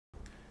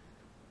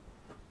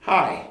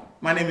Hi,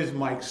 my name is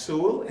Mike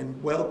Sewell,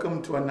 and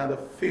welcome to another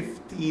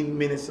 15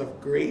 Minutes of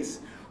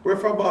Grace, where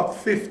for about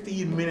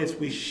 15 minutes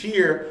we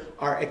share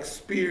our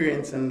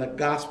experience in the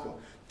gospel.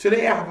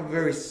 Today I have a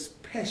very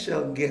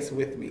special guest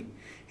with me.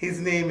 His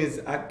name is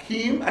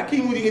Akeem.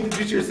 Akeem, would you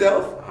introduce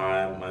yourself?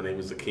 Hi, my name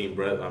is Akeem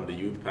Brett. I'm the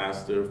youth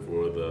pastor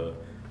for the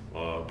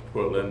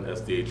Portland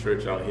SDA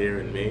Church out here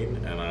in Maine,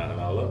 and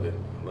I love it.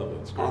 I love it.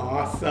 It's great.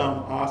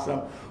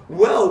 Awesome.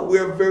 Well,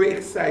 we're very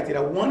excited.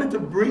 I wanted to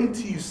bring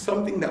to you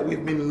something that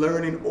we've been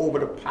learning over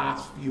the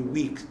past few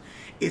weeks.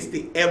 It's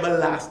the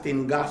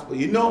everlasting gospel.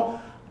 You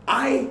know,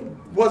 I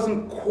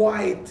wasn't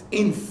quite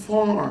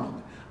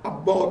informed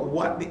about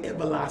what the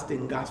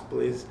everlasting gospel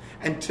is.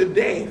 And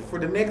today, for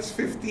the next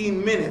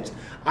 15 minutes,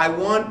 I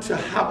want to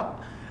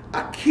have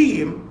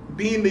Akeem,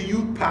 being the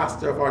youth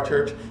pastor of our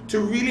church, to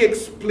really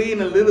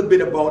explain a little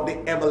bit about the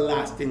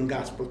everlasting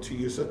gospel to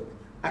you. So,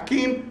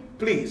 Akeem,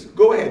 please,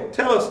 go ahead.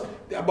 Tell us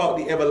about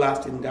the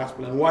everlasting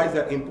gospel and why is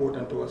that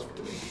important to us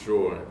today?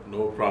 Sure,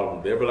 no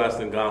problem. The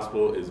everlasting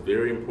gospel is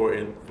very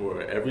important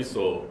for every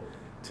soul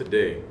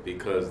today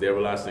because the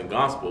everlasting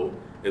gospel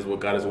is what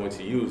God is going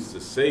to use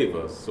to save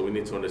us. So we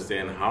need to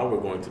understand how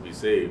we're going to be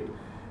saved.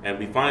 And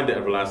we find the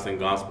everlasting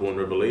gospel in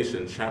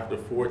Revelation chapter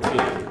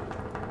 14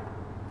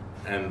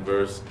 and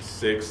verse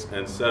 6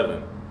 and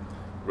 7.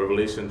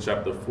 Revelation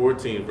chapter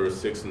 14 verse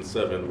 6 and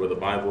 7, where the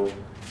Bible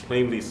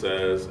plainly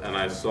says, "And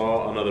I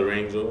saw another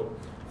angel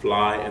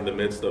fly in the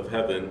midst of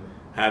heaven,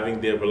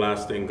 having the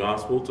everlasting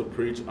gospel to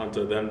preach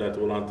unto them that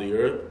dwell on the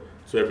earth,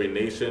 to every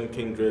nation,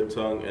 kindred,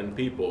 tongue, and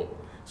people."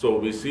 So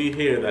we see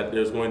here that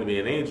there's going to be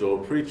an angel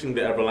preaching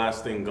the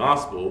everlasting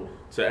gospel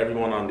to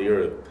everyone on the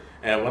earth.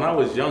 And when I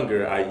was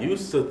younger, I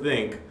used to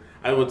think,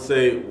 I would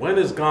say, when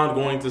is God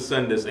going to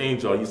send this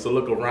angel? I used to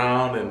look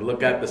around and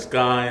look at the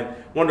sky and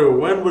wonder,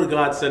 when would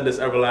God send this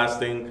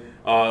everlasting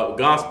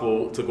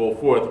gospel to go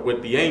forth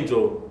with the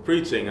angel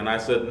preaching? And I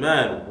said,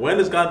 man, when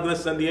is God going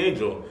to send the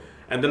angel?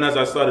 And then as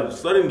I started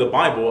studying the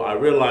Bible, I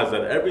realized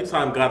that every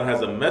time God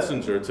has a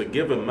messenger to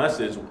give a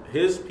message,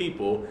 his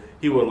people,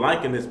 he will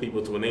liken his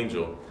people to an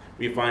angel.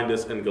 We find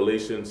this in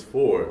Galatians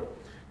 4.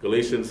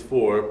 Galatians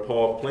 4,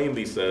 Paul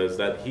plainly says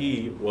that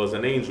he was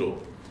an angel.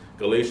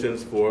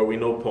 Galatians 4, we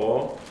know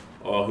Paul,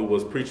 who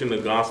was preaching the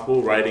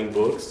gospel, writing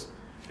books,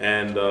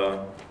 and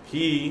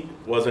he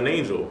was an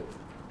angel.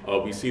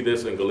 We see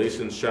this in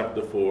Galatians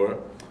chapter 4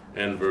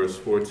 and verse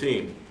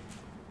 14.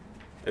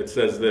 It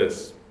says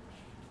this.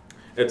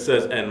 It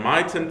says, "And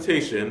my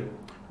temptation,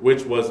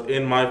 which was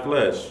in my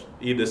flesh,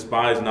 ye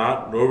despise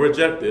not, nor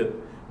rejected,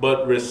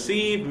 but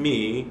receive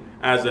me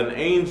as an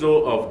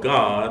angel of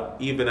God,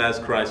 even as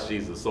Christ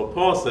Jesus." So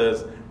Paul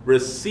says,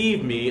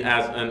 receive me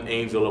as an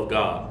angel of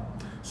God.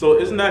 So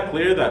isn't that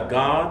clear that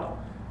God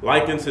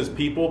likens his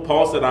people?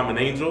 Paul said, I'm an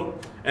angel.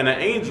 And an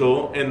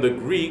angel in the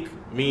Greek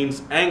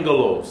means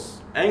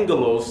angelos.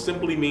 Angelos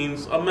simply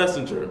means a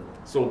messenger.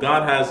 So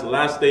God has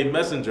last day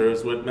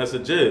messengers with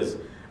messages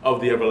of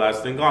the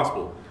everlasting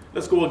gospel.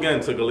 Let's go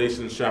again to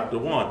Galatians chapter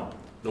 1.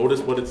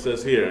 Notice what it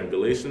says here in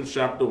Galatians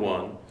chapter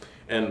 1.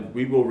 And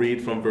we will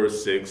read from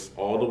verse 6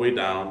 all the way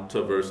down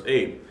to verse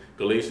 8.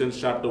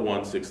 Galatians chapter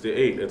 1, 6 to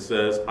 8. It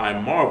says, "I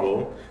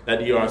marvel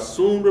that ye are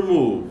soon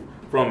removed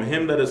from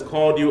him that has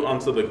called you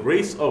unto the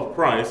grace of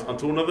Christ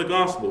unto another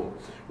gospel,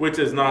 which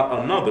is not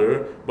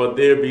another, but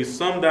there be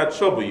some that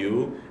trouble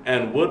you,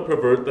 and would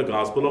pervert the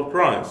gospel of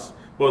Christ.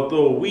 But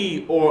though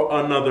we or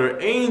another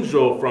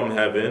angel from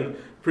heaven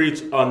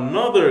preach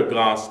another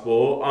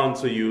gospel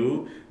unto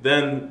you,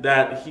 than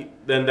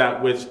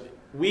that which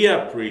we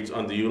have preached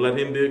unto you, let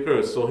him be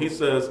accursed." So he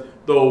says,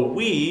 though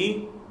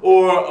we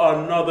or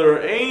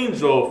another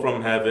angel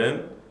from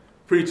heaven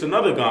preach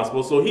another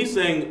gospel. So he's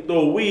saying,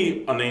 though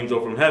we, an angel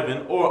from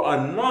heaven, or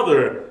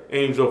another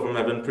angel from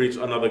heaven, preach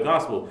another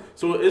gospel.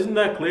 So isn't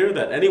that clear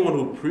that anyone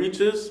who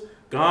preaches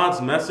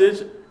God's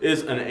message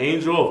is an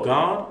angel of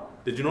God?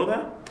 Did you know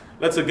that?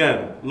 Let's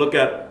again look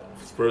at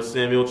 1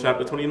 Samuel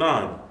chapter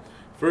 29.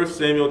 1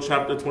 Samuel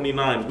chapter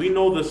 29. We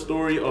know the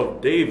story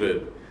of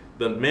David,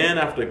 the man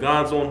after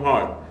God's own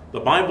heart. The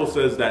Bible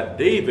says that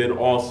David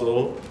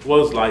also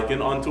was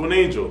likened unto an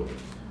angel.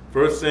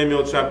 1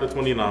 Samuel chapter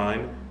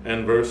 29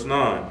 and verse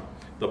 9.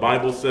 The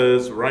Bible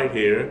says right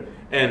here,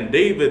 "And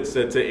David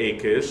said to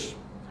Achish,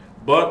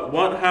 But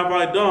what have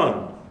I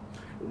done?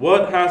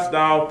 What hast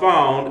thou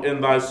found in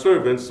thy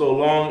servant so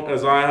long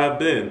as I have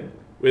been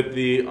with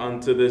thee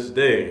unto this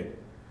day?"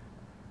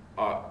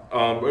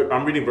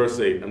 I'm reading verse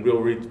 8, and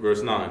we'll read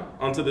verse 9.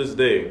 "Unto this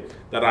day,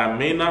 that I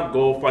may not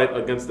go fight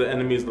against the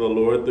enemies of the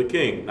Lord the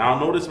king." Now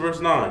notice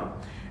verse 9.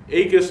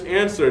 "Achish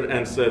answered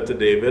and said to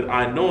David,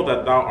 I know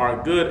that thou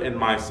art good in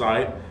my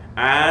sight,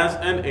 as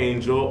an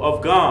angel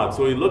of God."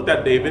 So he looked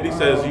at David. He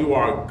says, "You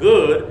are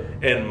good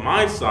in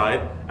my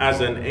sight as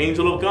an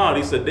angel of God."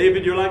 He said,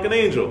 "David, you're like an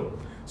angel."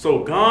 So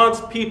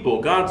God's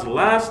people, God's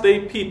last day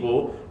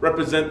people,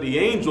 represent the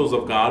angels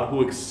of God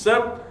who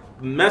accept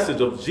the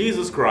message of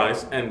Jesus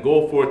Christ and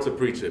go forth to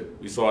preach it.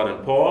 We saw it in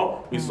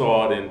Paul. We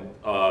saw it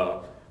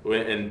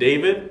in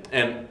David.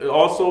 And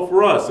also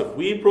for us, if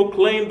we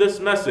proclaim this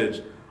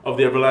message of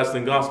the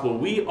everlasting gospel.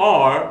 We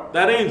are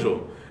that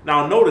angel.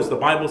 Now notice the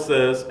Bible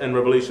says in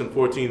Revelation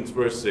 14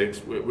 verse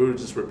 6, we will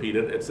just repeat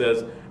it. It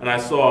says, "And I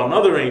saw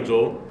another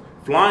angel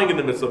flying in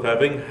the midst of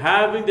heaven,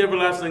 having the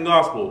everlasting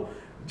gospel."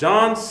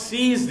 John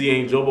sees the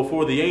angel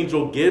before the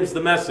angel gives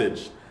the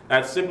message.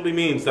 That simply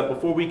means that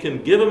before we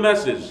can give a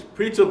message,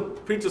 preach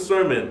a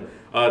sermon,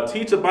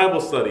 teach a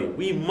Bible study,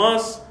 we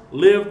must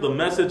live the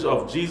message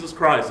of Jesus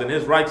Christ and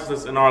his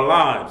righteousness in our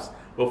lives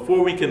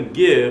before we can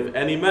give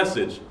any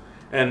message.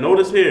 And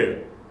notice here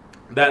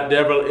that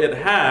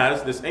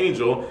this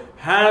angel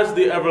has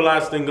the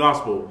everlasting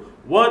gospel.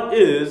 What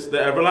is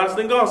the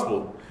everlasting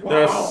gospel? Wow.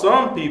 There are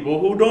some people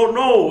who don't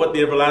know what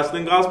the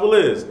everlasting gospel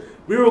is.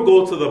 We will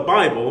go to the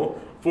Bible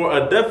for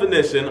a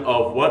definition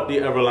of what the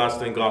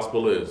everlasting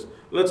gospel is.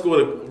 Let's go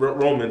to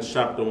Romans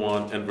chapter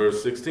 1 and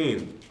verse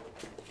 16.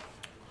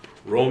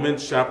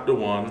 Romans chapter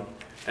 1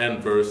 and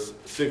verse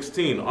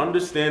 16.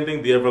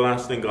 Understanding the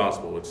everlasting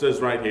gospel. It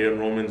says right here in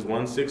Romans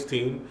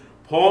 1:16,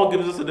 Paul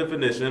gives us a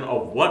definition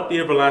of what the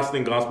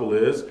everlasting gospel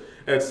is.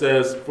 It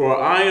says, "For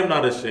I am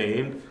not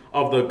ashamed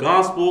of the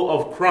gospel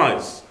of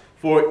Christ,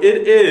 for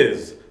it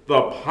is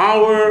the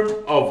power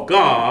of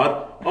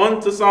God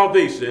unto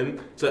salvation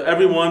to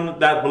everyone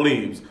that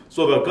believes."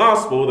 So the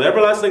gospel, the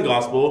everlasting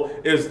gospel,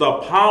 is the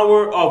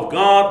power of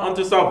God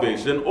unto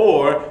salvation,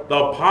 or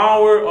the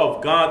power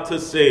of God to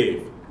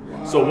save.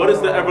 Wow. So what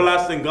is the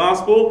everlasting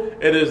gospel?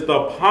 It is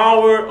the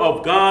power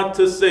of God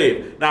to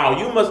save. Now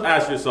you must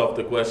ask yourself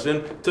the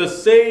question, to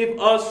save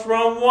us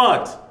from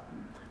what?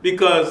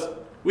 Because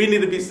we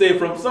need to be saved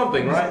from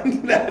something, right?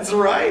 That's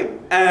right.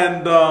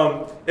 And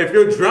if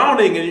you're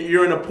drowning and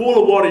you're in a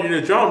pool of water and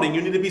you're drowning,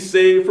 you need to be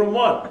saved from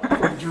what?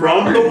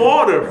 From the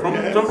water, from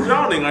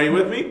drowning. Are you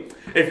with me?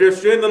 If you're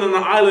stranded on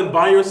an island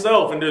by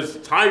yourself and there's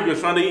tigers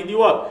trying to eat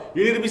you up,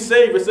 you need to be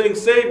saved. You're saying,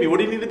 "Save me." What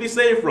do you need to be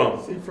saved from?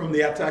 Saved from the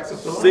attacks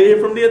of the lion.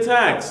 Saved from the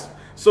attacks.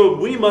 So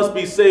we must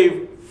be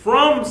saved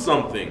from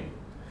something.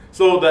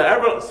 So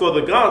let's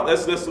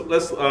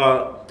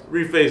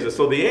rephrase it.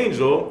 So the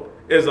angel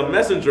is a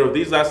messenger of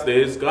these last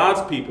days,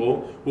 God's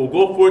people, who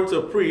will go forth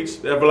to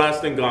preach the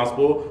everlasting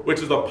gospel,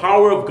 which is the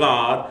power of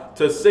God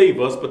to save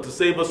us, but to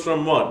save us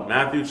from what?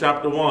 Matthew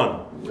chapter 1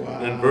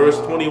 and verse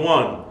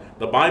 21.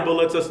 The Bible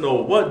lets us know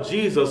what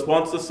Jesus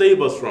wants to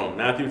save us from.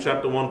 Matthew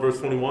chapter 1 verse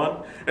 21.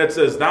 It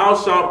says, "Thou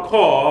shalt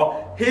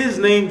call his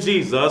name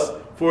Jesus,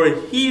 for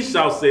he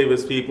shall save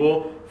his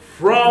people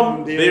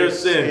from their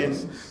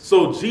sins."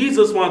 So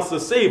Jesus wants to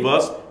save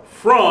us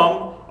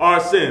from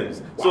our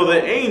sins. Wow. So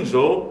the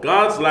angel,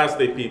 God's last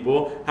day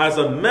people, has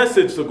a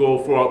message to go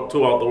throughout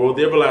the world,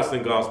 the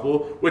everlasting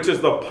gospel, which is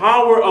the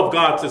power of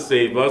God to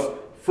save us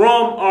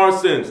from our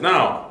sins.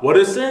 Now, what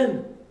is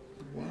sin?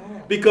 Wow.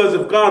 Because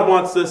if God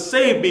wants to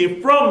save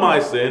me from my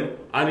sin,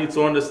 I need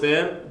to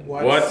understand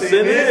what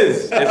sin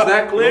is. Is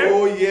that clear?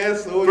 Oh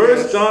yes, oh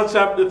First John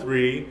chapter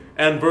 3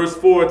 and verse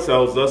 4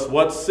 tells us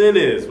what sin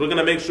is. We're going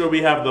to make sure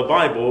we have the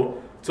Bible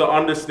to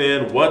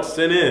understand what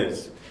sin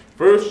is.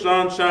 1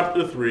 John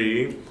chapter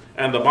 3,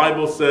 and the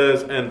Bible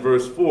says in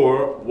verse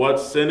 4 what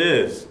sin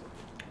is.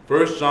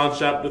 1 John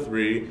chapter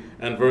 3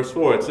 and verse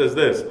 4, it says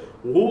this,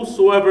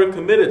 "Whosoever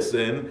committed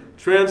sin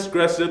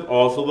transgresseth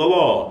also the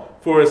law,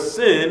 for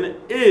sin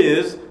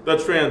is the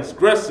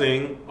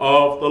transgressing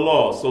of the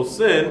law." So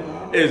sin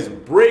is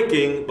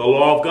breaking the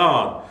law of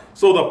God.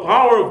 So the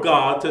power of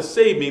God to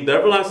save me, the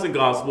everlasting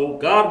gospel,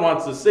 God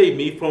wants to save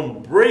me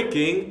from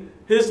breaking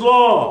his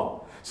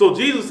law. So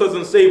Jesus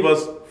doesn't save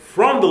us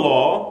from the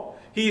law,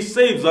 he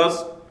saves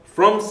us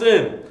from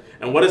sin.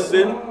 And what is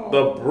sin? Wow.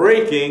 The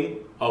breaking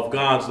of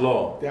God's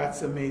law.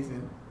 That's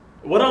amazing.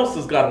 What else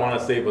does God want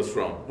to save us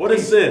from? What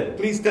is sin?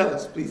 Please tell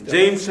us. Please tell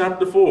James us.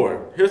 chapter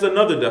 4. Here's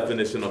another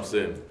definition of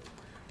sin.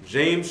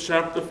 James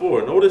chapter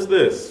 4. Notice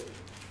this.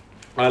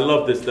 I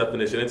love this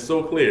definition. It's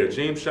so clear.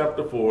 James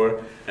chapter 4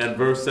 and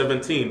verse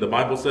 17. The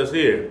Bible says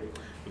here,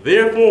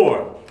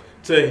 "Therefore,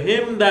 to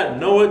him that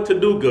knoweth to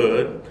do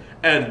good,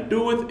 and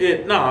doeth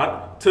it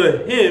not, to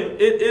him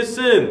it is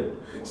sin."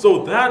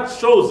 So that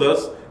shows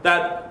us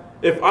that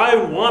if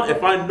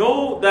I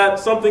know that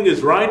something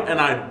is right and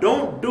I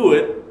don't do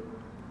it,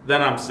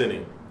 then I'm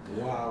sinning.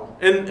 Wow.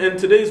 In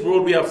today's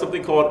world, we have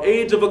something called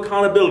age of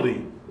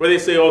accountability, where they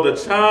say, "Oh, the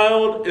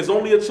child is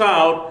only a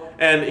child,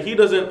 and he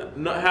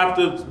doesn't have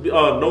to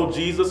know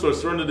Jesus or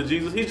surrender to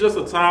Jesus. He's just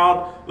a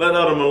child. Let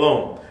him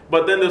alone."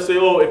 But then they'll say,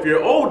 "Oh, if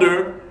you're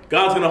older,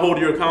 God's going to hold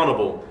you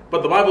accountable."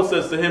 But the Bible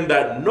says, "To him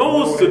that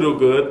knows to do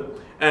good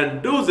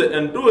and does it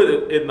and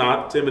doeth it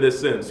not, to him it is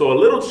sin." So a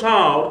little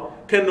child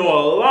can know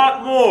a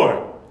lot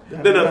more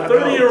than a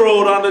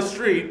 30-year-old on the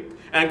street.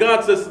 And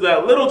God says to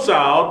that little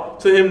child,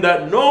 "To him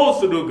that knows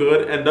to do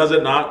good and does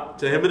it not,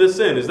 to him it is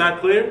sin." Is that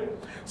clear?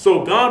 So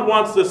God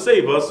wants to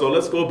save us. So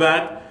let's go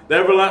back.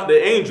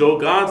 The angel,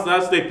 God's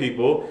last day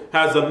people,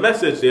 has a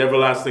message, the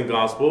everlasting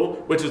gospel,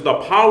 which is the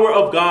power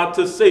of God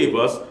to save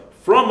us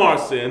from our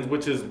sins,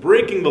 which is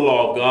breaking the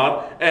law of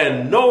God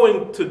and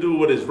knowing to do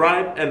what is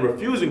right and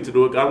refusing to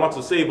do it. God wants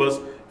to save us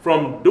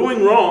from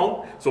doing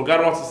wrong. So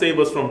God wants to save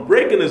us from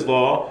breaking his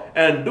law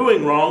and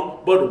doing wrong.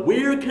 But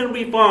where can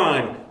we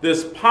find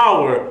this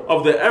power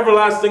of the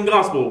everlasting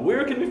gospel?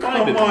 Where can we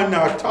find it? Come on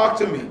now, talk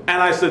to me.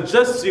 And I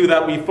suggest to you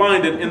that we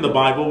find it in the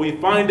Bible. We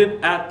find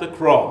it at the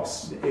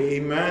cross.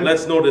 Amen.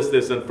 Let's notice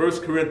this in 1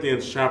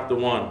 Corinthians chapter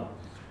 1.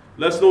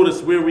 Let's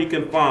notice where we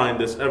can find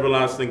this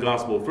everlasting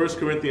gospel. 1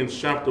 Corinthians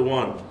chapter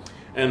 1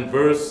 and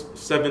verse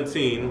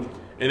 17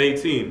 and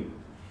 18.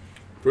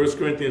 1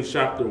 Corinthians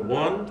chapter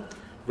 1,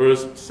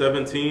 verse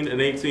 17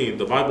 and 18.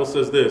 The Bible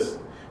says this: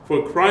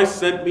 "For Christ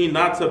sent me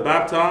not to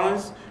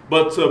baptize,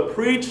 but to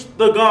preach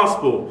the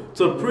gospel,"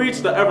 to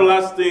preach the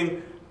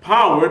everlasting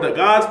power, the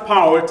God's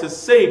power to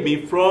save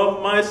me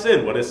from my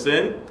sin. What is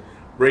sin?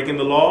 Breaking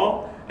the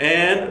law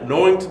and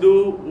knowing to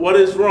do what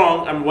is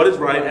wrong, what is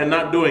right, and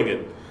not doing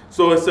it.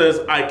 So it says,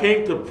 "I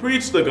came to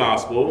preach the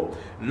gospel,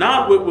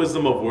 not with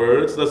wisdom of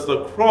words, lest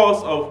the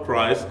cross of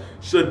Christ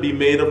should be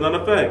made of none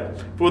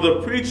effect. For the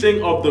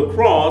preaching of the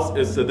cross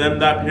is to them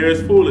that perish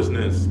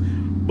foolishness.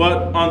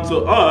 But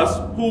unto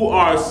us who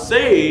are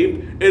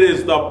saved, it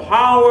is the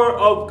power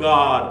of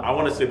God." I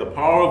want to say the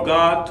power of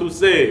God to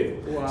save.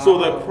 Wow. So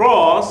the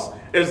cross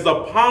is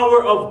the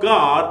power of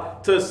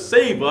God to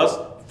save us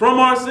from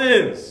our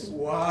sins.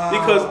 Wow.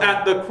 Because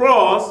at the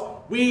cross,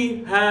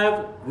 we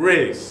have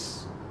grace.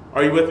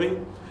 Are you with me?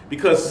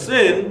 Because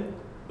sin,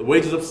 the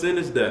wages of sin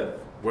is death.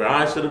 Where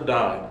I should have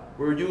died.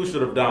 Where you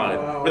should have died.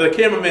 Wow. Where the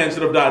cameraman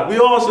should have died. We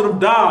all should have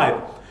died.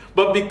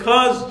 But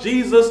because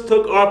Jesus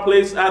took our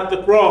place at the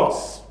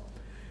cross,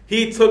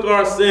 he took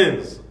our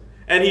sins.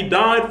 And he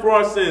died for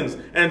our sins.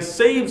 And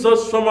saves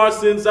us from our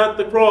sins at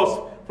the cross.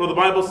 For the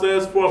Bible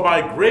says, "For by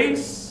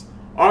grace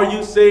are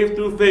you saved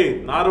through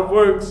faith, not of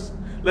works,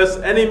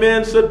 lest any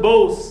man should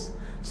boast."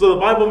 So the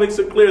Bible makes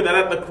it clear that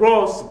at the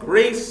cross,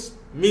 grace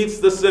meets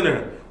the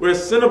sinner. Where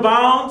sin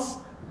abounds,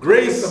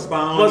 grace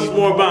much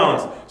more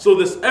abounds. So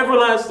this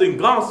everlasting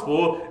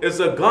gospel is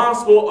a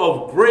gospel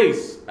of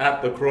grace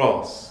at the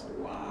cross.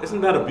 Wow.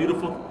 Isn't that a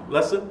beautiful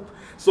lesson?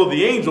 So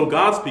the angel,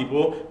 God's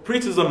people,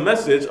 preaches a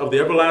message of the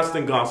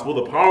everlasting gospel,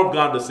 the power of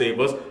God to save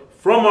us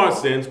from our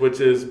sins,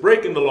 which is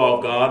breaking the law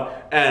of God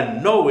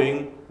and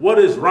knowing what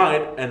is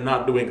right and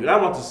not doing it.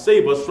 God wants to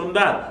save us from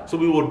that. So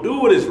we will do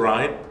what is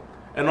right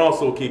and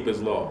also keep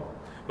his law.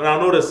 But I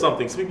notice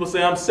something. Some people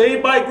say, "I'm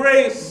saved by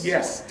grace."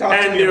 Yes.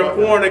 And they're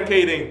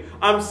fornicating.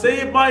 "I'm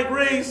saved by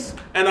grace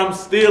and I'm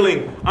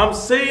stealing. I'm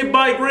saved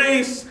by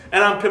grace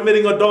and I'm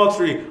committing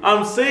adultery.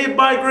 I'm saved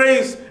by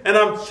grace and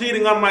I'm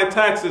cheating on my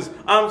taxes.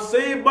 I'm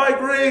saved by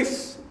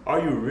grace." Are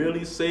you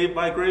really saved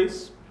by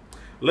grace?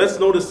 Let's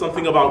notice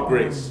something about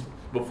grace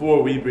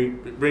before we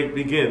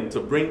begin to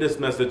bring this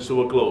message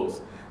to a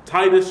close.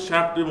 Titus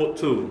chapter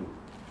 2.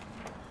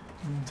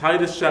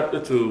 Titus chapter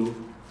 2.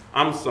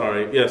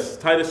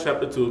 Titus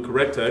chapter 2,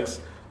 correct text.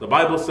 The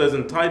Bible says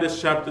in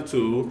Titus chapter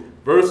 2,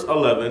 verse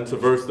 11 to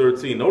verse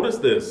 13. Notice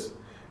this.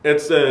 It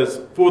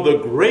says, "For the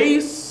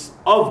grace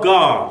of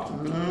God."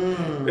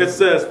 It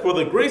says, "For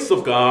the grace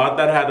of God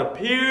that had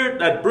appeared,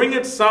 that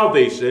bringeth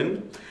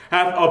salvation,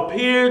 hath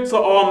appeared to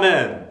all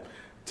men,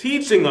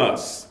 teaching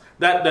us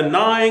that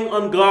denying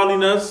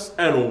ungodliness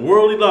and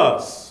worldly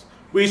lusts,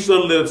 we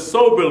shall live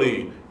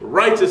soberly,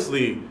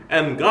 righteously,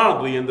 and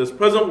godly in this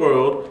present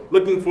world,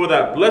 looking for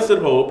that blessed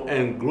hope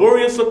and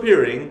glorious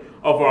appearing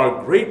of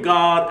our great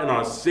God and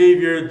our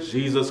Savior,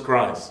 Jesus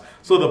Christ."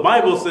 So the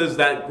Bible says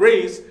that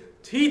grace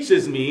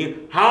teaches me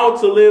how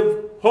to live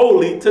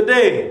holy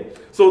today.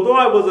 So though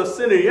I was a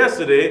sinner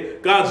yesterday,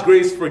 God's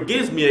grace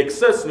forgives me,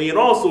 accepts me, and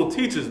also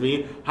teaches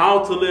me how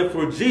to live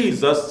for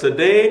Jesus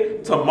today,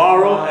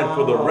 tomorrow, and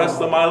for the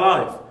rest of my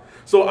life.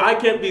 So I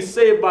can't be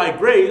saved by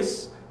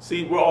grace.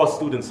 See, we're all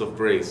students of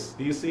grace.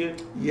 Do you see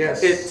it?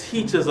 Yes. It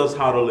teaches us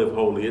how to live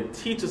holy. It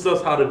teaches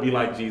us how to be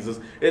like Jesus.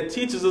 It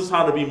teaches us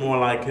how to be more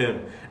like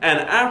him.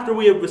 And after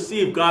we have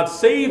received God's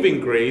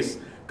saving grace,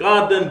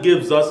 God then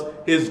gives us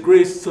his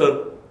grace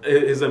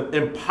his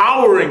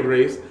empowering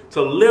grace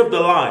to live the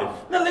life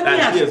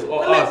that he has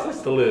asked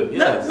us to live.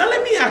 Yes. Now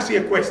let me ask you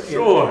a question.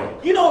 Sure.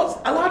 You know,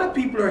 a lot of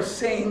people are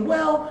saying,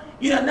 well,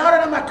 now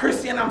that I'm a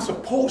Christian, I'm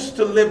supposed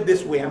to live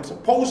this way. I'm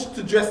supposed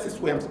to dress this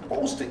way. I'm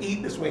supposed to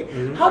eat this way.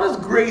 Mm-hmm. How does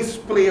grace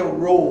play a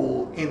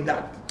role in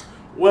that?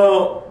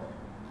 Well,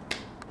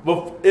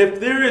 if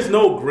there is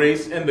no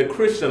grace in the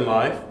Christian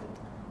life,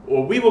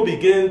 or we will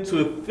begin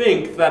to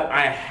think that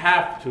I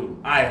have to.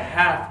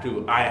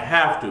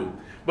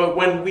 But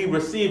when we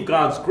receive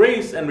God's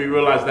grace and we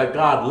realize that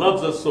God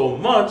loves us so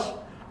much,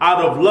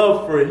 out of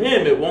love for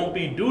him, it won't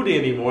be duty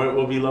anymore, it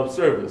will be love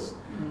service.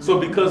 Mm-hmm. So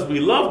because we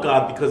love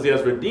God, because he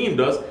has redeemed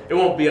us, it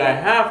won't be I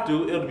have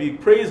to, it'll be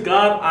praise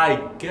God, I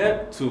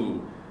get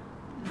to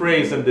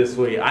praise him this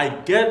way. I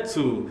get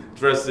to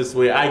dress this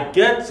way. I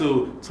get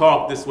to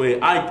talk this way.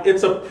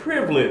 It's a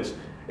privilege.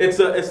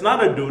 It's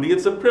not a duty,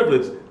 it's a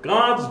privilege.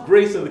 God's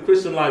grace in the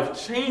Christian life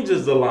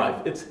changes the life.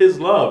 It's his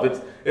love.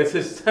 It's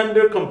His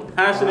tender,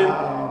 compassionate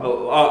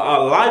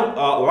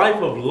life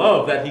of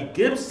love that He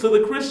gives to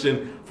the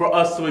Christian for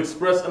us to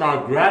express in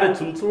our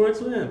gratitude towards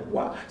Him.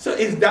 Wow. So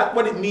is that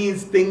what it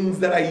means? Things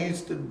that I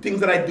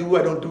do,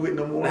 I don't do it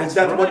no more. That's Is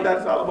that right. what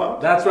that's all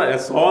about? That's right.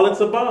 That's all it's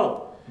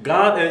about.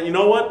 God, and you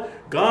know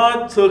what?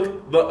 God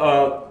took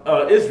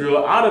the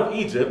Israel out of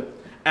Egypt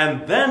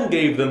and then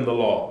gave them the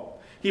law.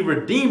 He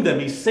redeemed them.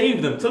 He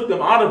saved them, took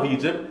them out of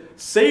Egypt,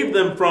 saved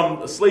them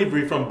from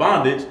slavery, from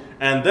bondage,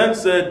 and then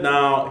said,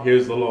 now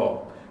here's the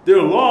law. The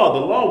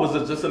law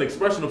was just an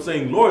expression of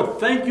saying,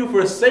 Lord, thank you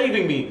for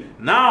saving me.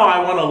 Now I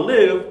want to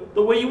live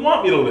the way you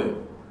want me to live.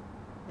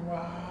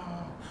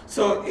 Wow.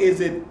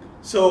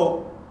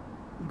 So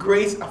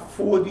grace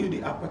affords you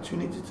the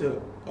opportunity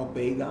to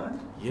obey God?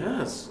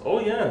 Yes. Oh,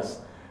 yes.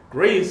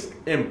 Grace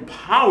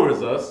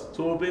empowers us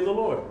to obey the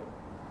Lord.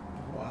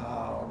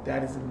 Wow,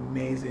 that is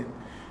amazing.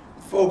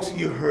 Folks,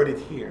 you heard it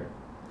here.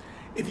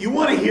 If you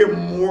want to hear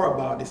more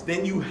about this,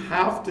 then you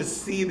have to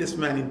see this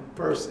man in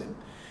person.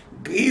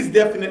 He's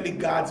definitely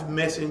God's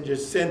messenger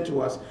sent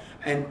to us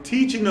and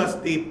teaching us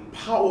the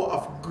power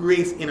of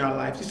grace in our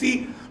lives. You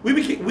see,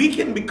 we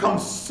can become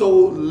so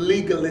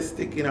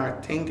legalistic in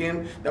our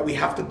thinking that we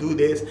have to do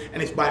this,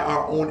 and it's by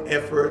our own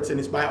efforts and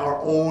it's by our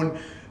own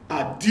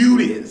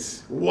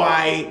duties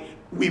why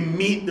we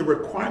meet the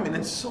requirement.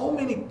 And so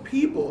many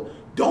people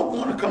don't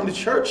want to come to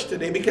church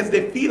today because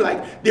they feel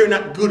like they're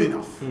not good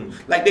enough.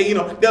 Like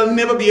they'll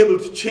never be able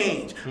to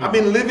change. I've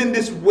been living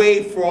this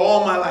way for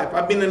all my life.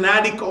 I've been an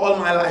addict all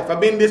my life.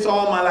 I've been this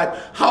all my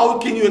life. How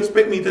can you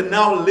expect me to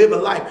now live a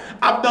life?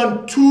 I've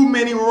done too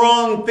many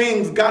wrong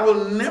things. God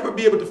will never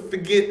be able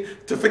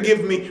to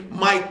forgive me.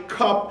 My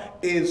cup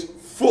is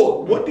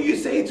full. What do you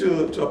say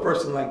to a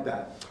person like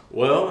that?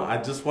 Well, I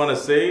just want to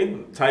say,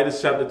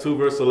 Titus chapter 2,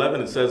 verse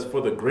 11, it says,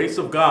 for the grace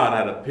of God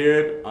had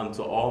appeared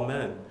unto all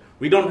men.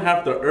 We don't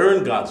have to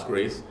earn God's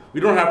grace.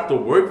 We don't have to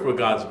work for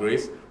God's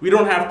grace. We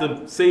don't have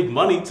to save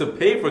money to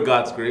pay for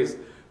God's grace.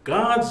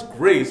 God's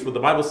grace, what the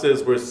Bible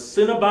says, where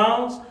sin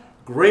abounds,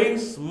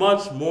 grace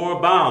much more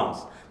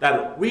abounds.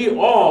 That we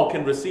all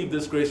can receive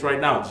this grace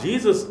right now.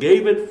 Jesus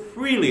gave it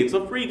freely. It's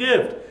a free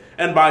gift.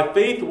 And by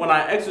faith, when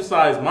I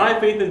exercise my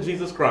faith in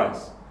Jesus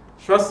Christ,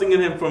 trusting in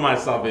Him for my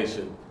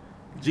salvation,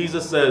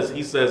 Jesus says,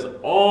 He says,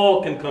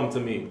 all can come to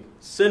me.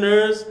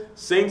 Sinners,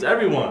 saints,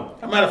 everyone.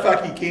 As a matter of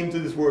fact, He came to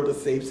this world to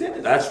save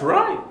sinners. That's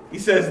right. He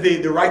says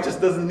the righteous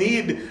doesn't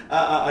need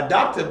a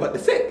doctor, but the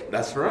sick.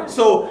 That's right.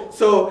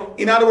 So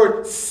in other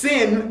words,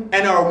 sin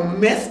and our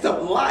messed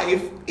up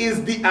life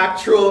is the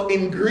actual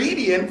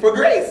ingredient for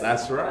grace.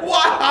 That's right.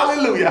 Wow,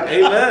 hallelujah.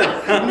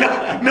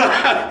 Amen.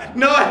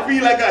 No, I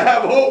feel like I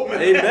have hope.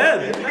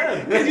 Amen.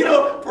 Amen.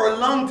 Because for a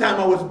long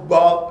time I was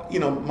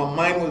my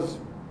mind was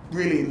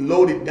really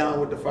loaded down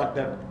with the fact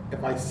that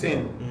if I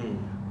sin,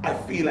 I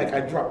feel like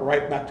I drop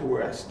right back to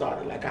where I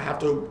started. Like I have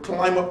to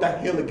climb up that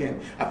hill again.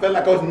 I felt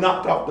like I was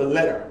knocked off the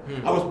ladder.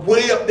 I was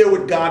way up there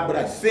with God, but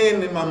I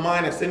sinned in my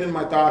mind, I sinned in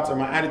my thoughts or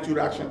my attitude,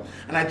 action,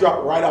 and I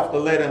dropped right off the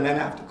ladder, and then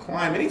I have to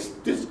climb. And it's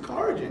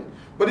discouraging.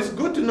 But it's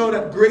good to know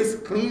that grace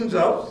cleans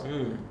us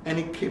and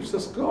it keeps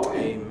us going.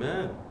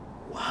 Amen.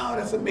 Wow,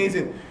 that's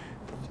amazing.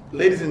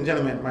 Ladies and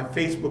gentlemen, my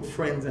Facebook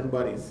friends and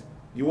buddies,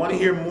 you want to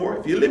hear more?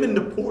 If you live in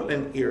the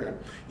Portland area,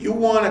 you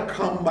want to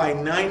come by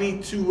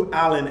 92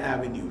 Allen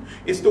Avenue.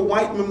 It's the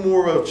White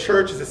Memorial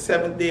Church. It's a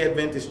Seventh-day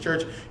Adventist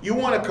church. You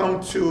want to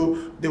come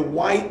to the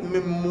White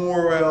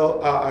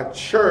Memorial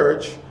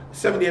Church,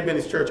 Seventh-day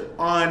Adventist Church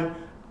on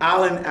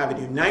Allen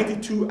Avenue,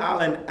 92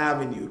 Allen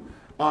Avenue.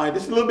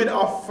 Just a little bit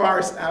off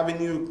Forest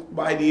Avenue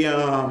by the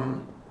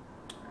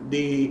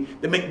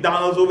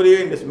McDonald's over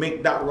there, and just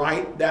make that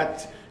right.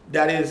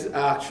 That is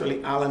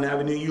actually Allen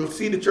Avenue. You'll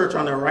see the church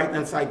on the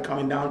right-hand side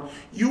coming down.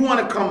 You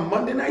want to come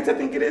Monday nights, I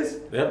think it is?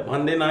 Yep,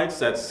 Monday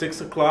nights at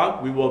 6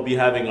 o'clock, we will be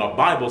having our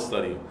Bible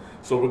study.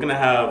 So we're going to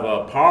have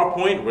a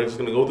PowerPoint. We're just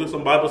going to go through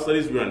some Bible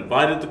studies. You're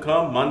invited to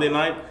come Monday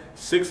night,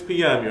 6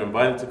 p.m. You're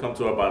invited to come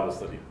to our Bible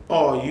study.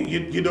 Oh,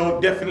 you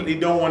definitely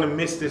don't want to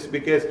miss this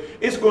because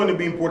it's going to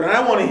be important.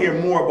 I want to hear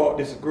more about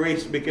this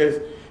grace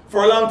because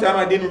for a long time,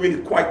 I didn't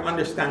really quite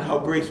understand how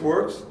grace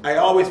works. I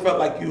always felt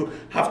like you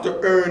have to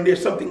earn.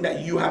 There's something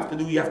that you have to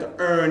do. You have to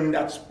earn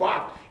that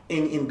spot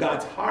in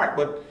God's heart.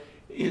 But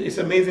it's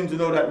amazing to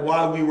know that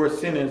while we were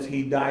sinners,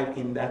 He died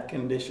in that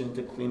condition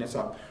to clean us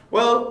up.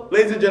 Well,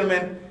 ladies and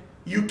gentlemen,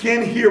 you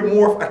can hear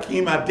more of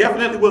Akeem. I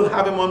definitely will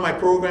have him on my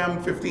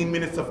program, 15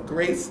 Minutes of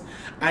Grace.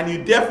 And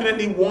you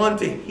definitely want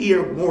to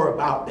hear more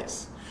about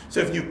this.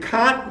 So if you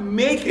can't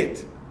make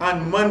it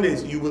on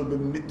Mondays, you will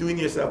be doing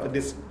yourself a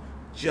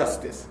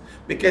disjustice.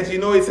 Because he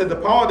said the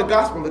power of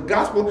the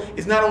gospel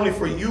is not only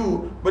for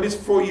you, but it's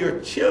for your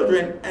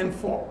children and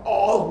for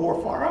all who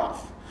are far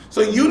off.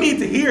 So you need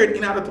to hear it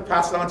in order to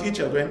pass it on to your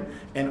children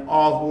and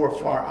all who are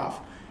far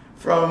off.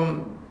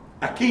 From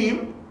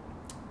Akeem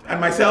and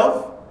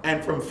myself,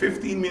 and from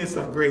 15 Minutes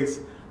of Grace,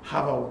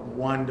 have a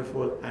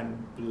wonderful and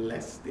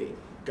blessed day.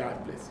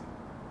 God bless you.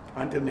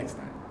 Until next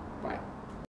time. Bye.